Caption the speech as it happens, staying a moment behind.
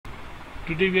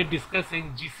Today we are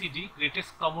discussing GCD,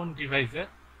 Greatest Common Divisor,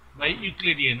 by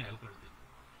Euclidean algorithm.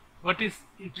 What is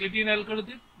Euclidean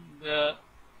algorithm? The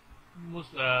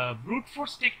most brute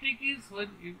force technique is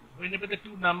whenever the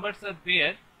two numbers are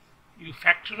there, you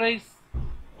factorize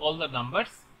all the numbers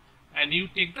and you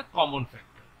take the common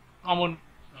factor. Common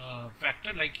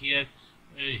factor, like here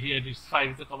is 5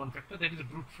 is the common factor. That is a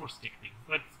brute force technique,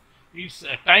 but its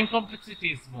time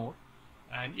complexity is more.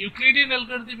 And Euclidean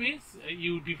algorithm is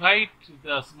you divide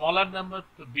the smaller number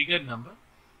to bigger number,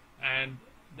 and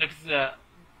that is a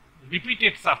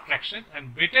repeated subtraction.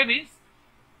 And better is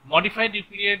modified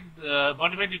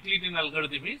Euclidean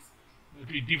algorithm is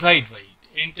we divide by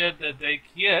it. Enter the, like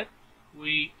here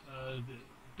we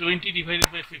 20 divided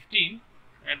by 15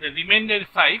 and the remainder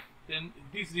 5. Then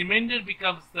this remainder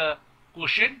becomes the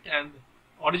quotient, and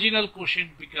original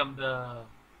quotient become the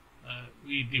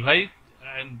we divide.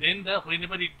 And then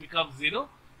whenever it becomes 0,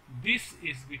 this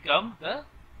is become the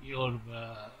your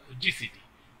GCD.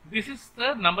 This is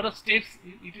the number of steps.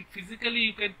 Physically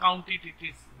you can count it. It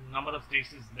is number of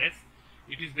steps is less.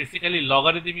 It is basically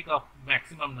logarithmic of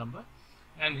maximum number,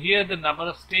 and here the number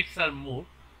of steps are more.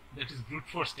 That is brute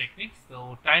force techniques.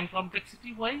 So time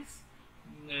complexity wise,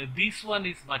 this one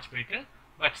is much better,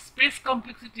 but space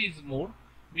complexity is more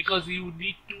because you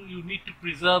need to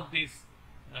preserve this.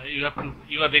 You are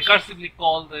recursively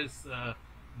call this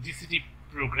GCD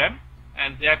program,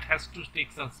 and that has to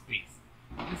take some space.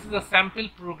 This is a sample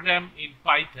program in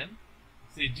Python,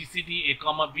 say GCD a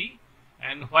comma b,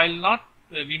 and while not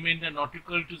the remainder not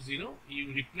equal to 0, you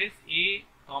replace a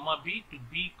comma b to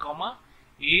b comma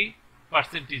a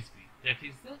percentage b. That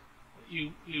is the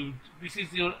this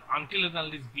is your until and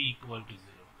unless b equal to 0,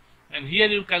 and here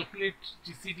you calculate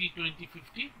GCD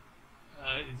 2050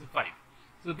 is a 5.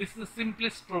 So this is the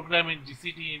simplest program in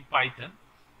GCD in Python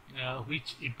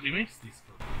which implements this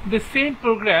program. The same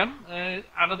program,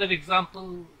 another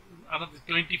example, another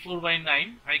 24 by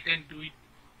 9, I can do it,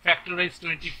 factorize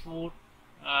 24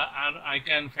 and I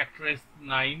can factorize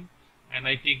 9, and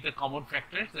I take the common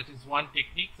factors. That is one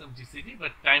technique of GCD,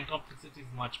 but time complexity is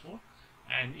much more.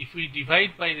 And if we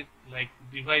divide by, like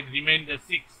divide remainder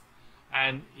 6,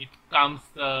 and it comes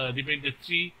the remainder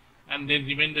 3 and then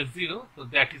remainder 0, so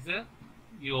that is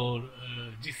your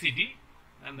GCD,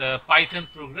 and the Python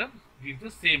program gives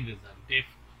the same result. If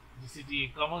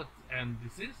GCD comma, and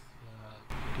this is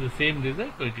the same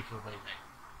result 24 by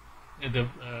 9. And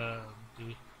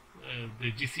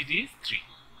the GCD is 3.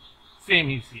 Same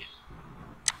is here.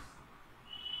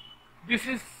 This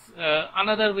is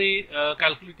another way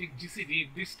calculating GCD.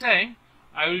 This time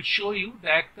I will show you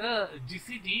that the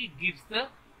GCD gives the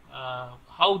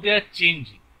how they are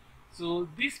changing. So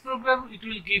this program, it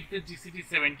will give the GCD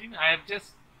 17. I have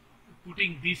just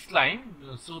putting this line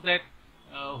so that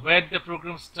where the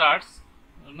program starts,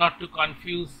 not to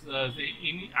confuse.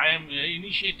 I am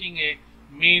initiating a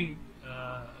main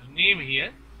name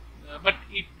here, but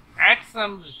it adds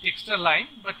some extra line,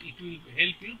 but it will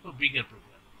help you for bigger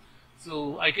program.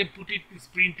 So I can put it. This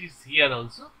print is here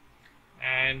also,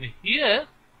 and here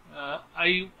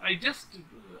I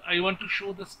want to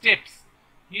show the steps.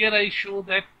 Here I show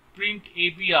that print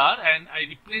ABR, and I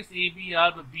replace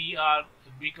ABR by BR,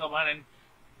 B comma, and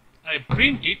I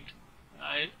print it.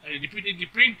 I repeatedly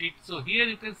print it. So here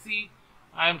you can see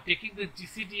I am taking the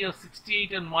GCD of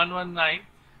 68 and 119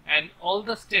 and all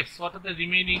the steps, what are the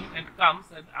remaining, and comes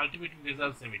and ultimately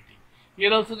result 17.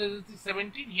 Here also there is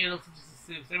 17, here also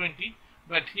this is 17,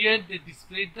 but here they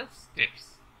display the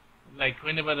steps, like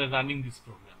whenever I am running this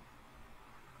program.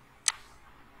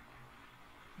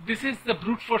 This is the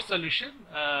brute force solution,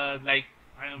 like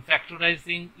I am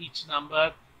factorizing each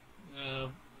number,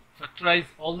 factorize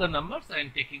all the numbers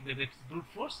and taking the brute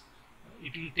force.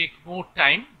 It will take more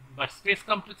time, but space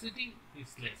complexity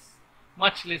is less,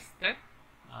 much less than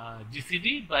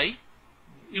GCD by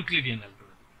Euclidean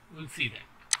algorithm. We will see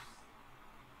that.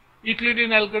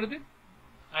 Euclidean algorithm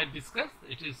I discussed,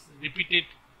 it is repeated,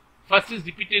 first is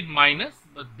repeated minus,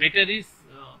 but better is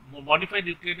modified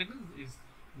Euclidean is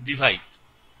divide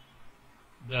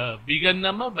the bigger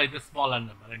number by the smaller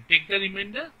number and take the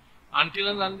remainder until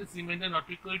and unless remainder not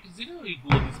equal to 0, we go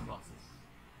this process.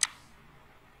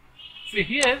 So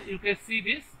here you can see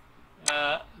this,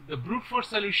 the brute force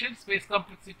solution, space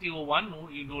complexity 01,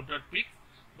 you know that fix,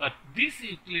 but this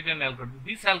Euclidean algorithm,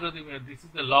 this algorithm where this is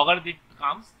the logarithm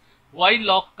comes. Why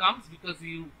log comes? Because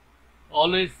you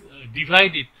always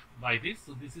divide it by this.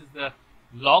 So this is the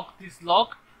log. This log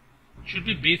should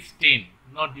be base 10,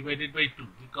 not divided by 2,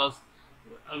 because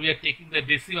we are taking the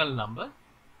decimal number.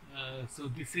 So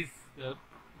this is the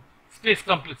space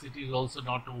complexity is also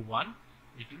not 01,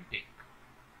 it will take.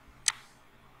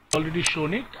 Already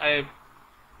shown it. I have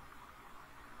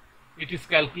it is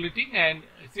calculating, and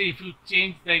say if you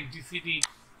change the GCD,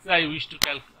 say I wish to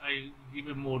I give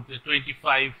a more the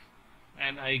 25,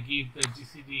 and I give the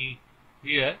GCD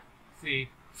here say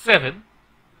 7,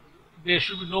 there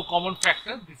should be no common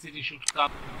factor, GCD should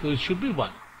come, so it should be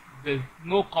 1. There is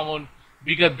no common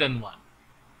bigger than 1.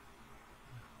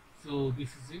 So this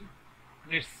is it.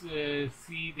 Let's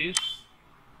see this.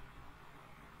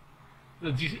 So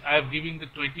I have given the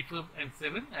 24 and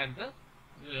 7, and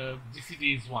the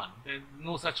GCD is 1. There is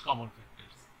no such common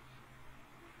factors.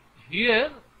 Here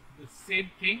the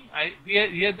same thing.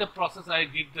 Here the process I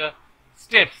give the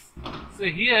steps. So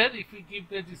here if we give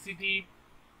the GCD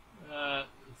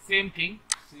same thing.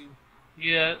 So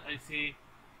here I say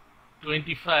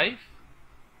 25,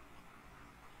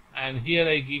 and here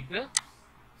I give the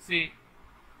say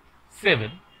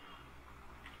 7.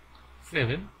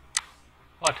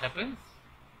 What happens?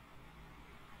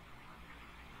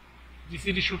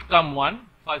 GCD should come 1.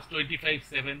 First 25,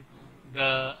 7.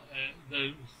 The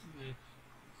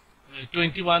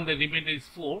 21. The remainder is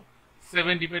 4.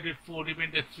 7 divided 4,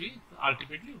 remainder 3.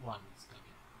 Ultimately 1 is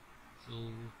coming.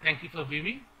 So thank you for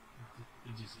viewing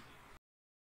the GCD.